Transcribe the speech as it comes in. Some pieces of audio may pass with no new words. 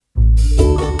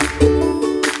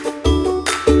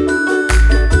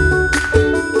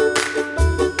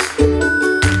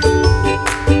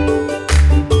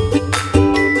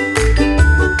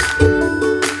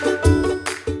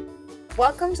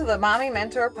to the Mommy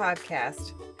Mentor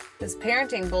podcast. This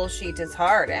parenting bullshit is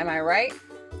hard, am I right?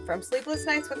 From sleepless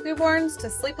nights with newborns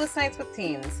to sleepless nights with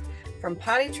teens, from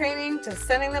potty training to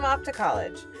sending them off to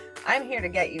college, I'm here to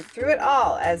get you through it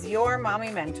all as your Mommy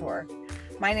Mentor.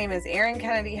 My name is Erin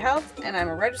Kennedy Helt, and I'm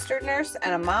a registered nurse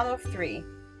and a mom of 3.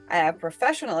 I have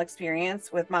professional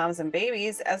experience with moms and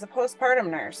babies as a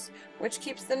postpartum nurse, which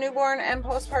keeps the newborn and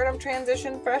postpartum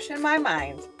transition fresh in my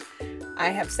mind. I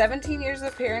have 17 years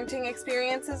of parenting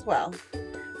experience as well.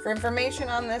 For information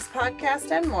on this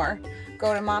podcast and more,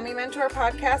 go to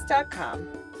mommymentorpodcast.com.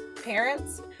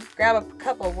 Parents, grab a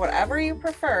cup of whatever you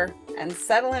prefer and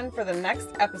settle in for the next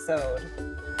episode.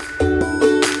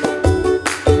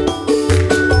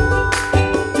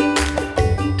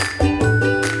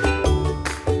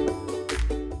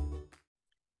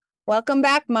 Welcome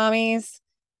back, mommies.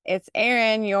 It's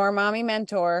Erin, your mommy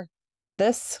mentor.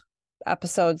 This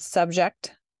episode's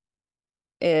subject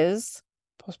is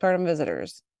postpartum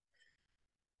visitors.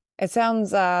 It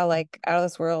sounds like out of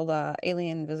this world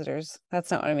alien visitors.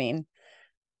 That's not what I mean.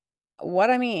 What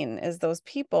I mean is those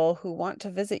people who want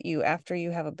to visit you after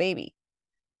you have a baby.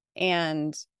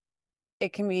 And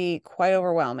it can be quite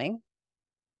overwhelming.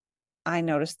 I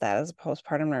noticed that as a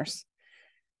postpartum nurse.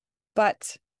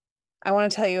 But I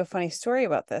want to tell you a funny story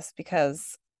about this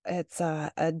because it's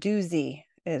a doozy.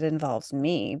 It involves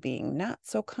me being not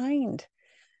so kind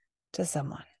to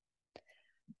someone,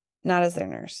 not as their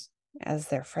nurse, as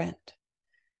their friend.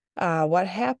 What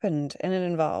happened, and it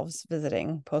involves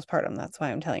visiting postpartum. That's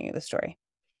why I'm telling you the story.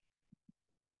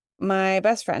 My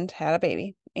best friend had a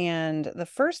baby, and the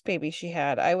first baby she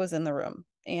had, I was in the room.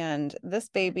 And this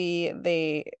baby,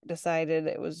 they decided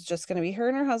it was just going to be her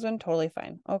and her husband. Totally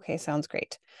fine. Okay, sounds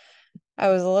great. I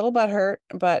was a little butthurt,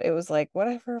 but it was like,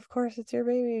 whatever, of course, it's your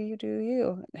baby. You do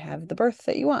you. Have the birth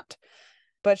that you want.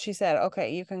 But she said,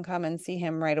 okay, you can come and see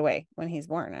him right away when he's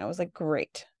born. I was like,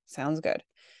 great. Sounds good.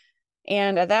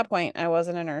 And at that point, I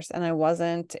wasn't a nurse and I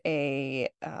wasn't a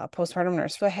postpartum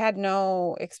nurse. So I had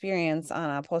no experience on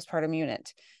a postpartum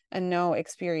unit and no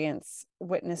experience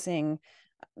witnessing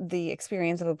the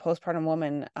experience of a postpartum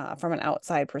woman from an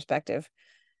outside perspective.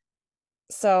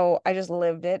 So I just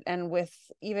lived it. And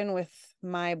even with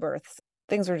my births,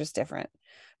 things were just different.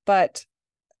 But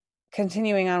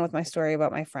continuing on with my story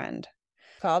about my friend,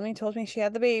 called me, told me she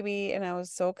had the baby, and I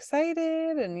was so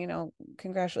excited and,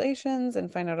 congratulations,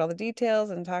 and find out all the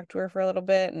details and talk to her for a little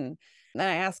bit. And then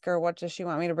I asked her, what does she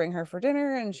want me to bring her for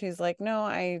dinner? And she's like,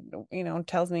 no,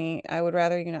 tells me I would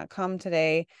rather you not come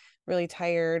today. Really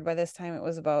tired. By this time it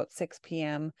was about 6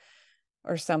 p.m.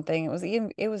 or something. It was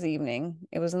evening.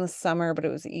 It was in the summer, but it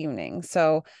was evening.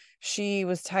 So she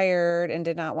was tired and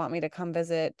did not want me to come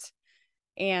visit.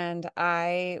 And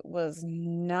I was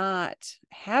not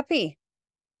happy.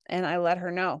 And I let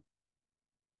her know.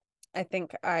 I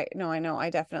know I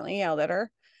definitely yelled at her.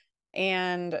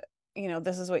 And,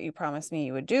 this is what you promised me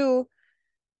you would do.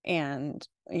 And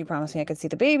you promised me I could see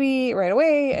the baby right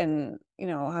away. And,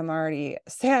 I'm already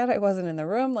sad I wasn't in the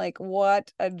room. Like,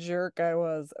 what a jerk I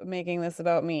was, making this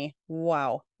about me.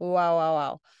 Wow. Wow, wow,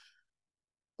 wow.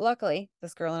 Luckily,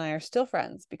 this girl and I are still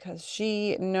friends because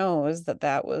she knows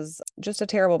that was just a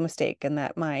terrible mistake and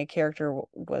that my character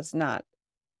was not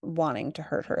wanting to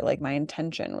hurt her. Like, my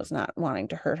intention was not wanting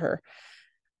to hurt her.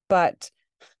 But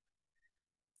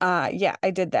yeah,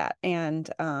 I did that, and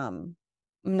I'm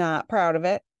not proud of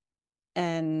it.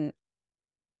 And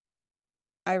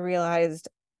I realized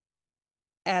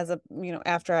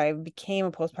after I became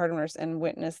a postpartum nurse and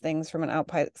witnessed things from an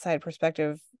outside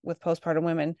perspective with postpartum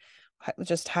women,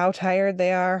 just how tired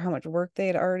they are, how much work they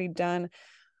had already done.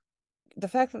 The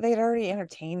fact that they'd already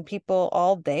entertained people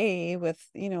all day with,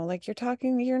 like, you're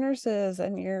talking to your nurses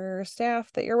and your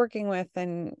staff that you're working with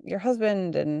and your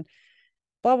husband and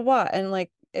blah, blah, blah. And like,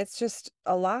 it's just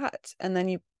a lot. And then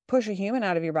you push a human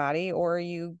out of your body, or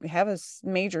you have a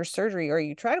major surgery, or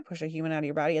you try to push a human out of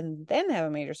your body and then have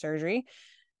a major surgery.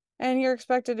 And you're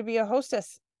expected to be a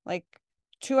hostess like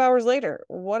 2 hours later.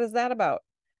 What is that about?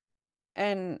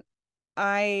 And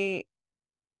I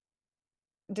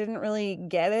didn't really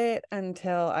get it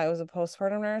until I was a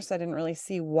postpartum nurse. I didn't really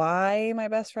see why my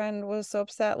best friend was so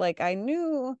upset. Like, I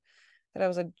knew that I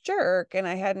was a jerk and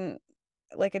I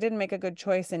didn't make a good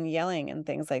choice in yelling and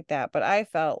things like that. But I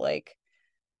felt like,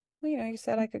 well, you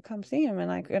said I could come see him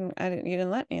and you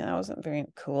didn't let me. That wasn't very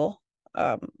cool.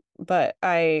 But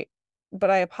I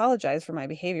apologized for my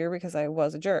behavior because I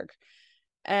was a jerk.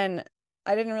 And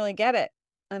I didn't really get it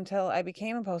until I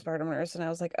became a postpartum nurse, and I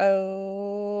was like,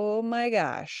 oh my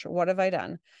gosh, what have I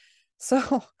done?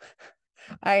 So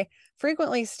I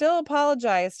frequently still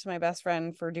apologize to my best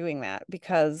friend for doing that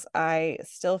because I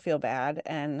still feel bad.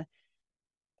 And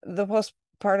the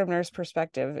postpartum nurse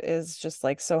perspective is just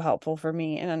like so helpful for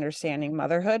me in understanding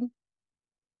motherhood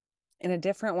in a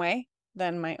different way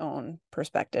than my own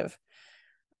perspective.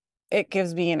 It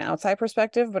gives me an outside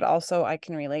perspective, but also I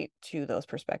can relate to those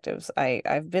perspectives.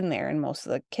 I've been there in most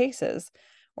of the cases,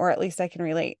 or at least I can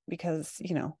relate because,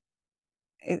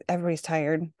 everybody's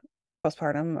tired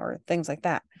postpartum or things like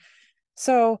that.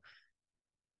 So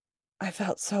I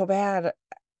felt so bad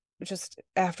just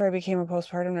after I became a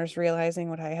postpartum nurse, realizing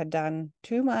what I had done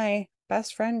to my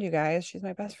best friend, you guys. She's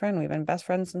my best friend. We've been best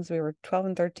friends since we were 12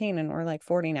 and 13, and we're like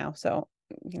 40 now. So,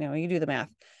 you do the math.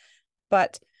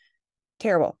 But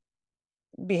terrible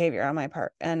behavior on my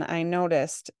part. And I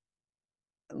noticed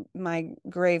my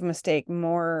grave mistake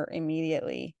more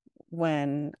immediately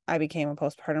when I became a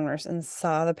postpartum nurse and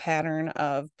saw the pattern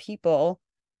of people.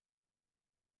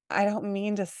 I don't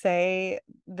mean to say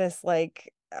this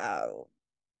like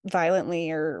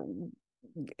violently or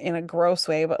in a gross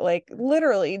way, but like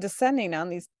literally descending on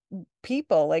these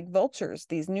people like vultures,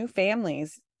 these new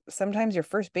families, sometimes your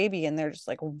first baby, and they're just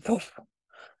like, woof.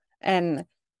 And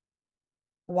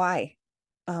why?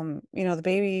 The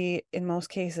baby in most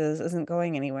cases isn't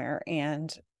going anywhere,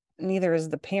 and neither is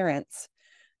the parents.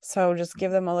 So just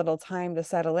give them a little time to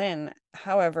settle in.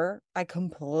 However, I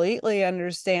completely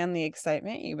understand the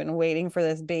excitement. You've been waiting for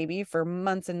this baby for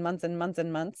months and months and months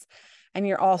and months, and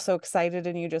you're all so excited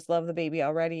and you just love the baby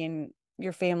already, and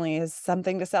your family is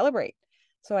something to celebrate.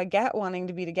 So I get wanting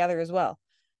to be together as well.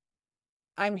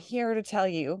 I'm here to tell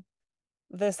you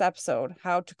this episode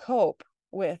how to cope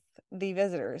with the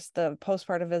visitors, the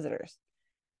postpartum visitors,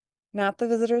 not the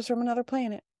visitors from another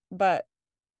planet, but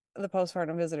the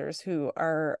postpartum visitors who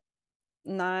are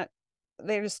not,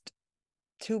 they're just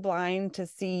too blind to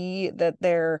see that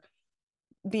they're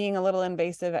being a little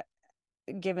invasive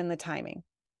given the timing.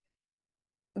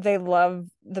 They love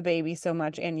the baby so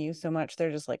much and you so much,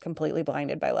 they're just like completely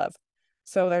blinded by love.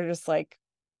 So they're just like,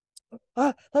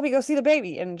 oh, let me go see the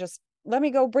baby and just let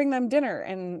me go bring them dinner.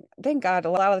 And thank God, a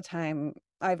lot of the time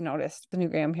I've noticed the new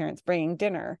grandparents bringing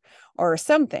dinner or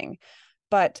something,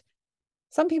 but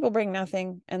some people bring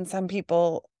nothing, and some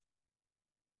people,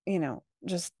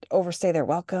 just overstay their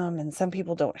welcome, and some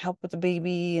people don't help with the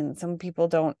baby, and some people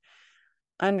don't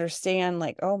understand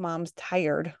like, oh, mom's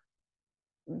tired.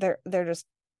 They're just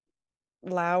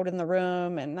loud in the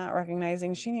room and not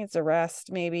recognizing she needs a rest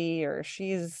maybe, or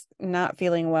she's not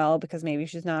feeling well because maybe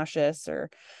she's nauseous. Or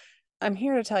I'm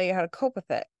here to tell you how to cope with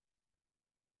it.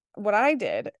 What I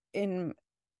did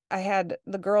I had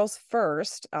the girls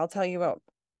first. I'll tell you about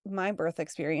my birth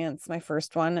experience, my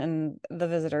first one, and the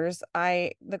visitors.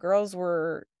 The girls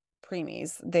were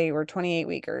preemies. They were 28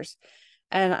 weekers,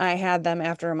 and I had them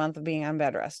after a month of being on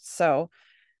bed rest. So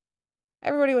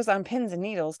everybody was on pins and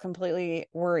needles, completely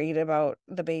worried about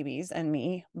the babies and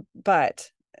me,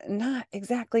 but not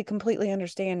exactly completely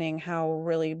understanding how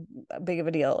really big of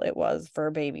a deal it was for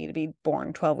a baby to be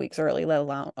born 12 weeks early,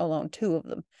 let alone two of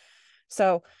them.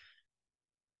 So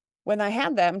when I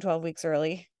had them 12 weeks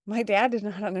early, my dad did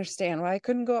not understand why I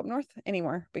couldn't go up north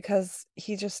anymore, because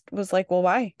he just was like, well,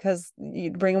 why? Because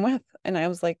you'd bring them with. And I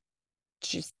was like,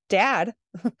 just dad,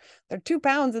 they're 2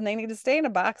 pounds and they need to stay in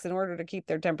a box in order to keep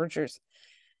their temperatures.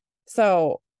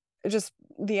 So just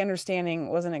the understanding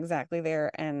wasn't exactly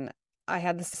there. And I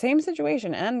had the same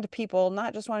situation, and people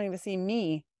not just wanting to see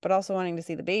me, but also wanting to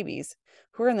see the babies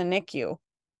who are in the NICU.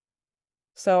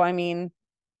 So, I mean,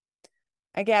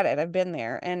 I get it. I've been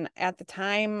there. And at the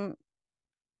time,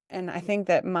 and I think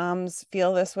that moms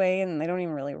feel this way and they don't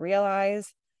even really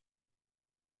realize,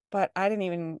 but I didn't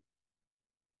even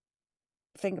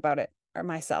think about it or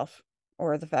myself,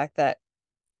 or the fact that,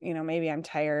 maybe I'm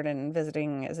tired and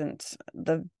visiting isn't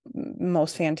the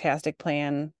most fantastic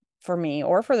plan for me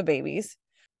or for the babies.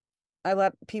 I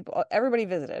let everybody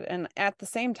visited. And at the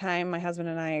same time, my husband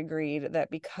and I agreed that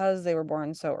because they were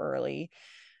born so early,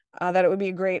 that it would be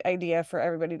a great idea for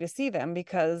everybody to see them,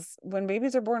 because when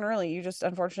babies are born early, you just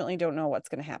unfortunately don't know what's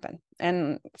going to happen.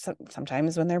 And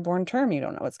sometimes when they're born term, you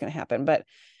don't know what's going to happen. But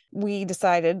we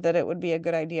decided that it would be a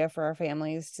good idea for our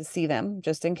families to see them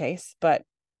just in case. But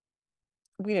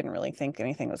we didn't really think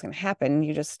anything was going to happen.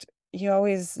 You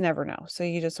always never know. So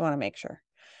you just want to make sure.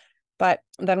 But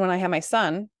then when I had my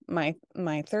son, my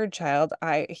third child,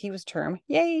 he was term.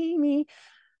 Yay, me.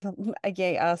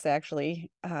 Yay, us, actually.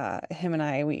 Him and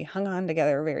I, we hung on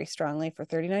together very strongly for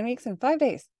 39 weeks and 5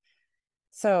 days.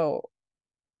 So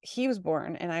he was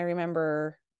born, and I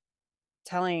remember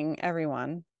telling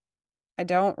everyone, I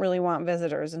don't really want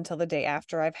visitors until the day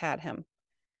after I've had him,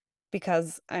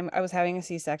 because I was having a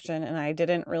C-section, and I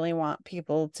didn't really want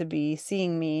people to be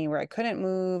seeing me where I couldn't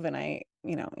move, and I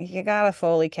you got a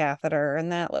Foley catheter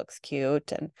and that looks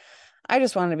cute. And I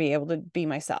just wanted to be able to be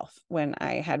myself when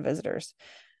I had visitors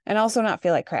and also not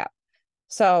feel like crap.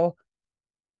 So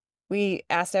we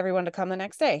asked everyone to come the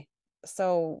next day.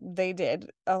 So they did.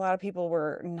 A lot of people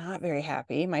were not very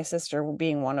happy, my sister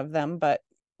being one of them, but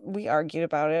we argued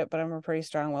about it. But I'm a pretty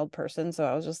strong-willed person. So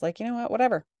I was just like, you know what,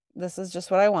 whatever. This is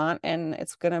just what I want. And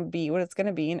it's going to be what it's going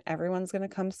to be. And everyone's going to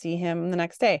come see him the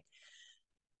next day.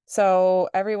 So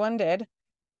everyone did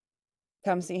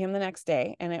come see him the next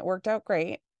day. And it worked out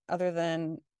great, other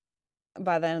than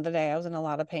by the end of the day, I was in a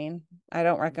lot of pain. I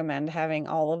don't recommend having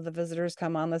all of the visitors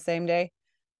come on the same day.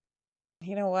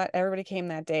 You know what? Everybody came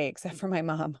that day except for my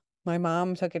mom. My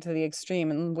mom took it to the extreme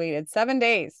and waited 7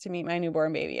 days to meet my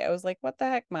newborn baby. I was like, what the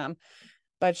heck, mom?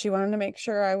 But she wanted to make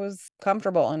sure I was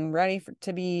comfortable and ready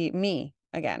to be me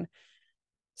again.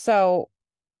 So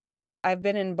I've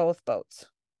been in both boats,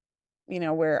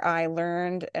 where I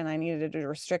learned and I needed to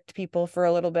restrict people for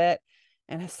a little bit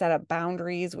and set up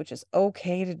boundaries, which is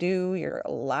okay to do. You're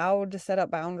allowed to set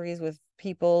up boundaries with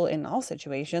people in all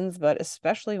situations, but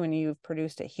especially when you've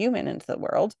produced a human into the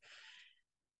world.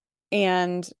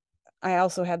 And I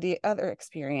also had the other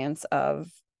experience of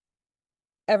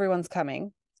everyone's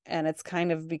coming, and it's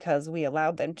kind of because we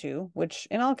allowed them to, which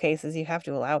in all cases you have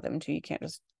to allow them to. You can't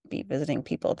just be visiting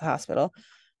people at the hospital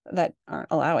that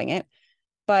aren't allowing it.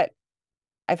 But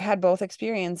I've had both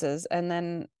experiences. And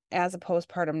then as a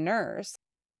postpartum nurse,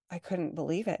 I couldn't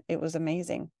believe it. It was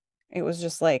amazing. It was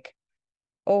just like,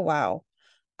 oh wow.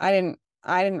 I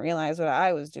didn't realize what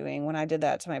I was doing when I did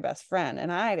that to my best friend.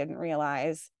 And I didn't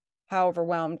realize how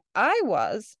overwhelmed I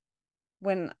was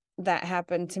when that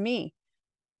happened to me.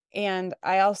 And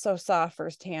I also saw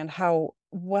firsthand how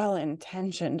well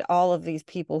intentioned all of these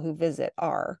people who visit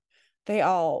are. They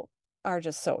all are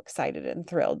just so excited and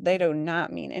thrilled. They do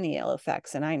not mean any ill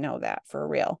effects. And I know that for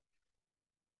real.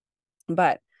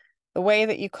 But the way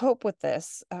that you cope with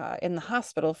this in the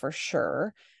hospital for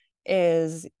sure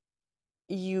is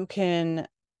you can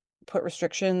put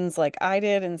restrictions like I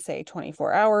did and say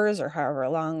 24 hours or however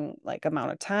long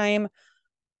amount of time.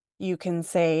 You can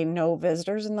say no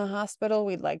visitors in the hospital.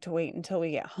 We'd like to wait until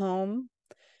we get home,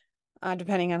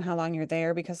 depending on how long you're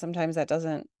there, because sometimes that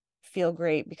doesn't feel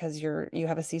great because you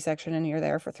have a C-section and you're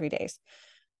there for 3 days.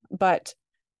 But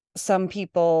some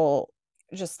people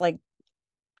just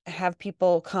have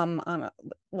people come on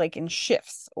in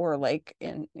shifts, or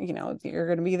you're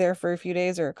going to be there for a few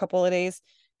days or a couple of days,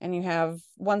 and you have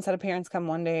one set of parents come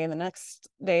one day and the next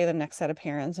day the next set of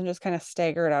parents, and just kind of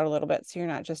stagger it out a little bit so you're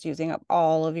not just using up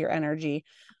all of your energy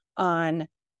on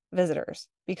visitors,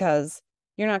 because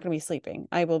you're not going to be sleeping.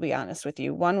 I will be honest with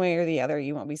you, one way or the other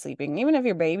you won't be sleeping. Even if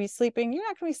your baby's sleeping, you're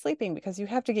not going to be sleeping, because you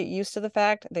have to get used to the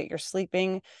fact that you're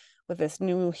sleeping with this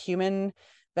new human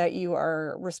that you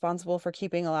are responsible for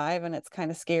keeping alive. And it's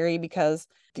kind of scary because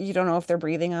you don't know if they're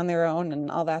breathing on their own and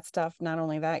all that stuff. Not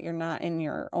only that, you're not in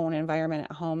your own environment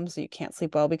at home, so you can't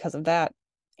sleep well because of that.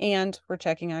 And we're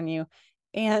checking on you.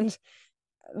 And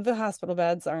the hospital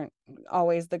beds aren't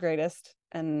always the greatest.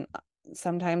 And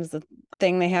sometimes the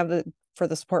thing they have for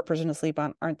the support person to sleep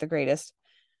on aren't the greatest.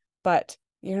 But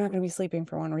you're not going to be sleeping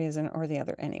for one reason or the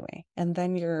other anyway. And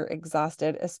then you're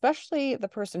exhausted, especially the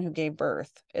person who gave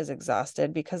birth is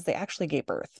exhausted because they actually gave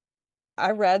birth.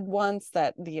 I read once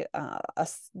that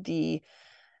the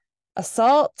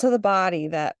assault to the body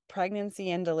that pregnancy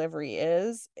and delivery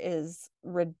is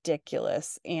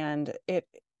ridiculous. And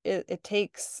it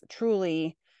takes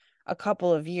truly a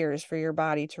couple of years for your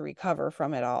body to recover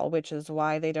from it all, which is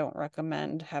why they don't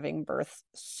recommend having births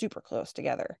super close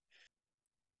together.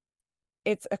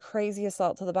 It's a crazy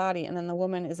assault to the body. And then the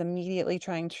woman is immediately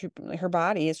her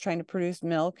body is trying to produce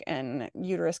milk and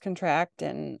uterus contract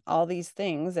and all these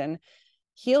things and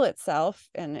heal itself.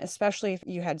 And especially if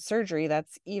you had surgery,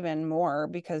 that's even more,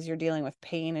 because you're dealing with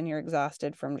pain and you're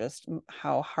exhausted from just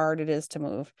how hard it is to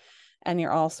move. And you're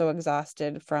also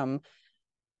exhausted from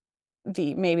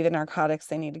maybe the narcotics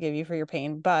they need to give you for your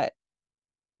pain. But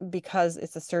because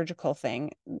it's a surgical thing,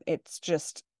 it's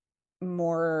just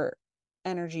more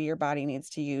energy your body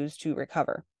needs to use to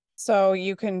recover. So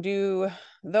you can do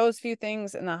those few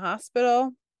things in the hospital,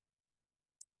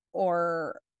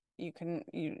 or you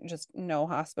just no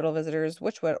hospital visitors,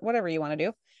 whatever you want to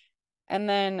do. And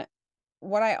then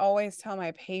what I always tell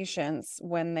my patients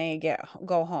when they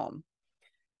go home,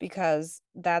 because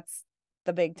that's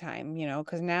the big time,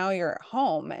 because now you're at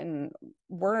home and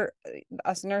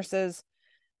us nurses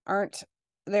aren't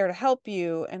there to help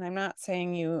you. And I'm not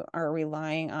saying you are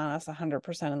relying on us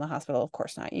 100% in the hospital. Of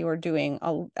course not. You are doing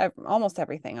almost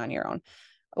everything on your own.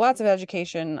 Lots of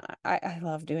education. I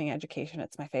love doing education.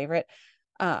 It's my favorite.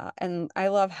 And I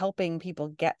love helping people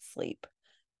get sleep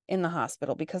in the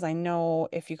hospital, because I know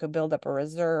if you could build up a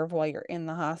reserve while you're in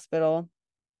the hospital,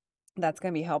 that's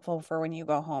going to be helpful for when you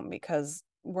go home, because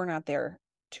we're not there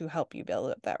to help you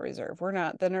build up that reserve. We're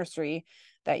not the nursery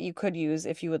that you could use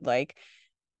if you would like.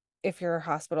 If your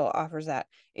hospital offers that,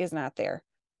 is not there.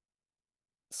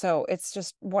 So it's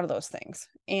just one of those things.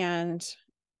 And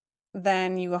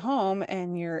then you go home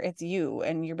and it's you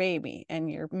and your baby and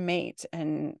your mate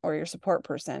and or your support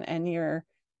person, and you're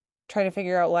trying to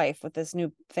figure out life with this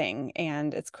new thing,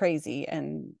 and it's crazy.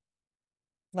 And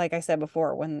like I said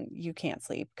before, when you can't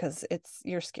sleep because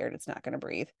you're scared it's not going to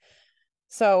breathe.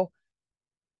 So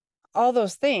all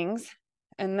those things,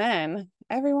 and then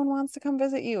everyone wants to come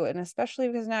visit you, and especially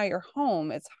because now you're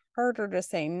home, it's harder to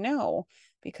say no,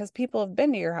 because people have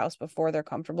been to your house before, they're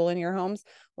comfortable in your homes.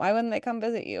 Why wouldn't they come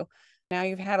visit you? Now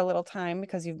you've had a little time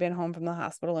because you've been home from the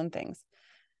hospital and things.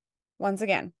 Once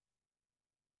again,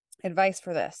 advice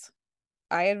for this: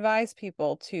 I advise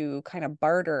people to kind of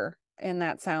barter, and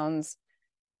that sounds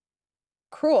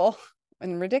cruel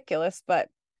and ridiculous, but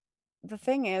the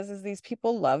thing is these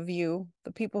people love you.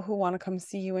 The people who want to come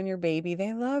see you and your baby,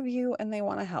 they love you and they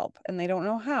want to help and they don't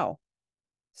know how.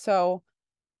 So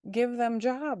give them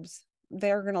jobs.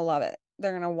 They're going to love it.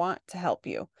 They're going to want to help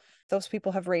you. Those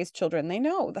people have raised children. They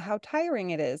know how tiring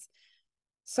it is.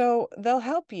 So they'll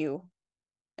help you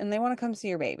and they want to come see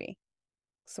your baby.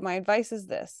 So my advice is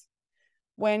this: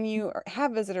 when you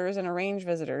have visitors and arrange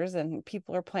visitors and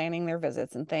people are planning their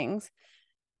visits and things,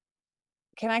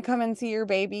 can I come and see your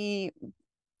baby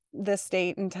this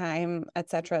date and time,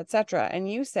 etc., etc.?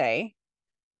 And you say,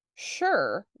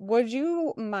 sure, would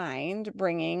you mind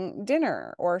bringing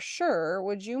dinner? Or sure,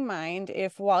 would you mind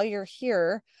if while you're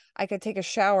here, I could take a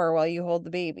shower while you hold the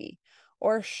baby?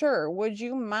 Or sure, would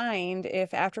you mind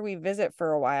if after we visit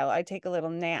for a while, I take a little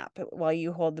nap while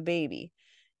you hold the baby?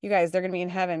 You guys, they're going to be in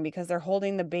heaven because they're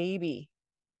holding the baby.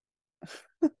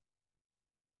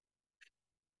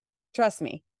 Trust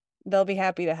me, they'll be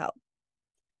happy to help.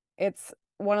 It's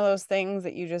one of those things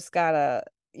that you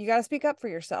gotta speak up for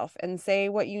yourself and say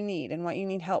what you need and what you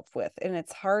need help with. And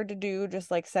it's hard to do,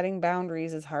 just like setting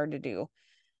boundaries is hard to do,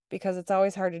 because it's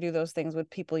always hard to do those things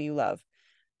with people you love.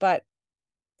 But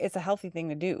it's a healthy thing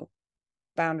to do,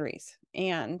 boundaries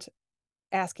and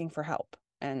asking for help,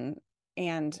 and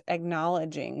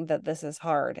acknowledging that this is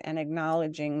hard, and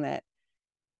acknowledging that,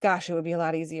 gosh, it would be a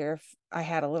lot easier if I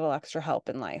had a little extra help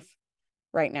in life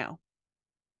right now.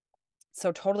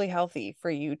 So totally healthy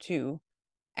for you to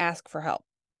ask for help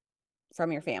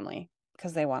from your family,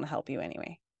 because they want to help you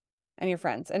anyway, and your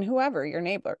friends and whoever, your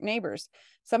neighbors.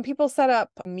 Some people set up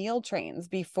meal trains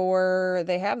before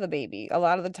they have the baby. A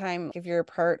lot of the time, if you're a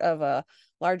part of a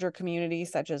larger community,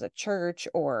 such as a church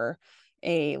or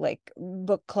a like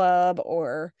book club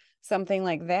or something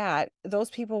like that, those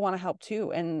people want to help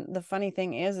too. And the funny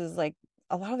thing is like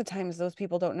a lot of the times those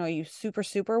people don't know you super,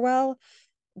 super well,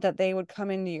 that they would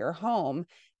come into your home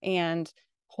and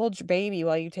hold your baby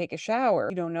while you take a shower.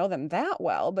 You don't know them that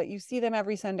well, but you see them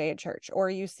every Sunday at church, or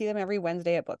you see them every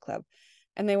Wednesday at book club,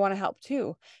 and they want to help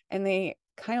too. And they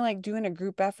kind of like doing a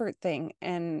group effort thing.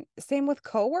 And same with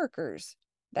coworkers.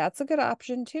 That's a good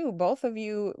option too. Both of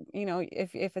you,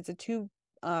 if it's a two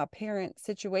parent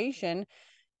situation,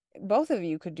 both of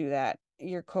you could do that.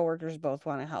 Your coworkers both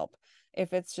want to help.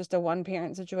 If it's just a one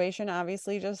parent situation,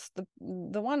 obviously just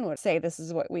the one would say this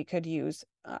is what we could use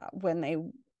when they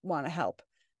want to help.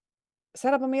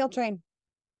 Set up a meal train.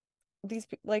 These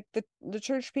like the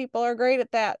church people are great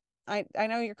at that. I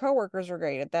know your coworkers are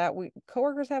great at that.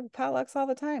 Coworkers have potlucks all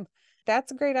the time.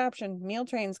 That's a great option, meal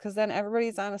trains, because then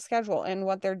everybody's on a schedule, and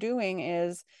what they're doing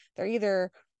is they're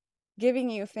either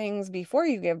giving you things before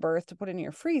you give birth to put in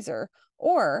your freezer,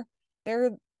 or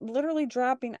they're literally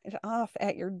dropping it off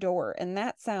at your door. And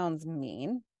that sounds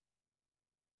mean.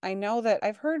 I know that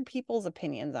I've heard people's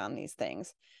opinions on these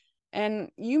things, and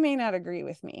you may not agree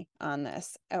with me on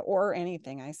this or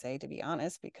anything I say, to be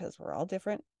honest, because we're all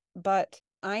different. But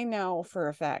I know for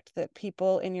a fact that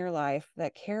people in your life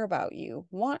that care about you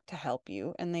want to help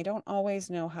you, and they don't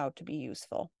always know how to be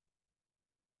useful.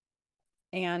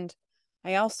 And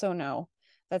I also know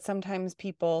that sometimes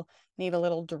people need a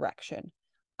little direction.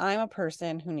 I'm a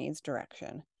person who needs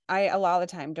direction. I, a lot of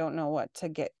the time, don't know what to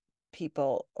get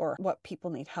people or what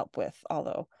people need help with,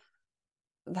 although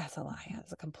that's a lie.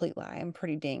 That's a complete lie. I'm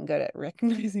pretty dang good at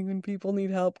recognizing when people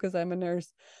need help because I'm a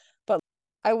nurse. But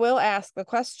I will ask the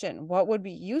question, what would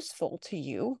be useful to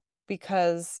you?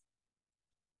 Because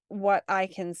what I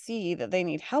can see that they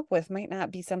need help with might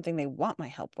not be something they want my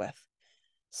help with.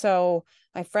 So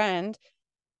my friend,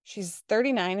 she's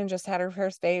 39 and just had her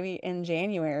first baby in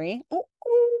January. Oh,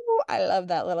 I love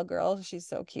that little girl. She's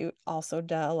so cute. Also,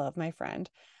 duh, love my friend.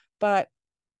 But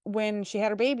when she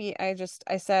had her baby, I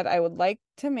said, I would like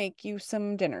to make you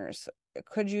some dinners.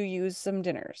 Could you use some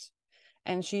dinners?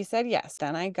 And she said yes.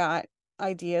 Then I got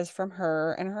ideas from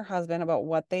her and her husband about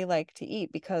what they like to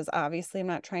eat, because obviously I'm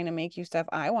not trying to make you stuff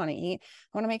I want to eat.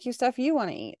 I want to make you stuff you want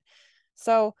to eat.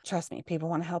 So trust me, people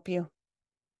want to help you.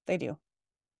 They do.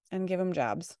 And give them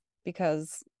jobs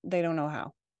because they don't know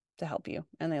how to help you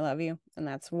and they love you. And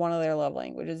that's one of their love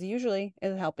languages, usually,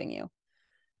 is helping you.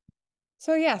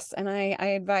 So yes, and I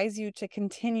advise you to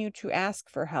continue to ask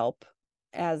for help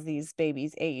as these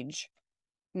babies age,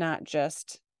 not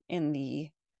just in the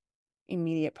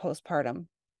immediate postpartum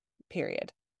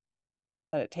period.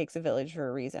 But it takes a village for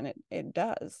a reason. It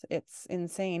does. It's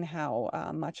insane how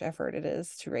much effort it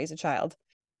is to raise a child,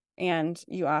 and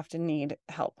you often need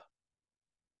help.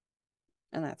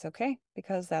 And that's okay,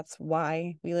 because that's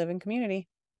why we live in community.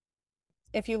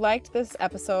 If you liked this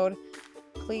episode,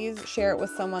 please share it with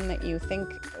someone that you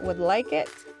think would like it.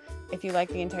 If you like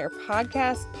the entire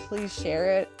podcast, please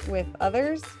share it with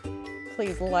others.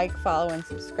 Please like, follow, and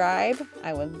subscribe.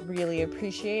 I would really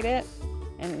appreciate it.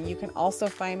 And you can also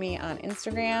find me on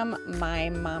Instagram, My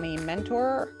Mommy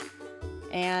Mentor.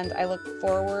 And I look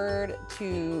forward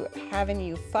to having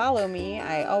you follow me.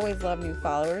 I always love new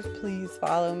followers. Please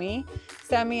follow me.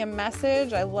 Send me a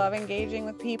message. I love engaging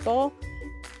with people.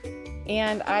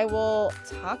 And I will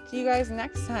talk to you guys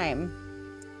next time.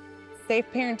 Safe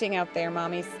parenting out there,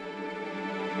 mommies.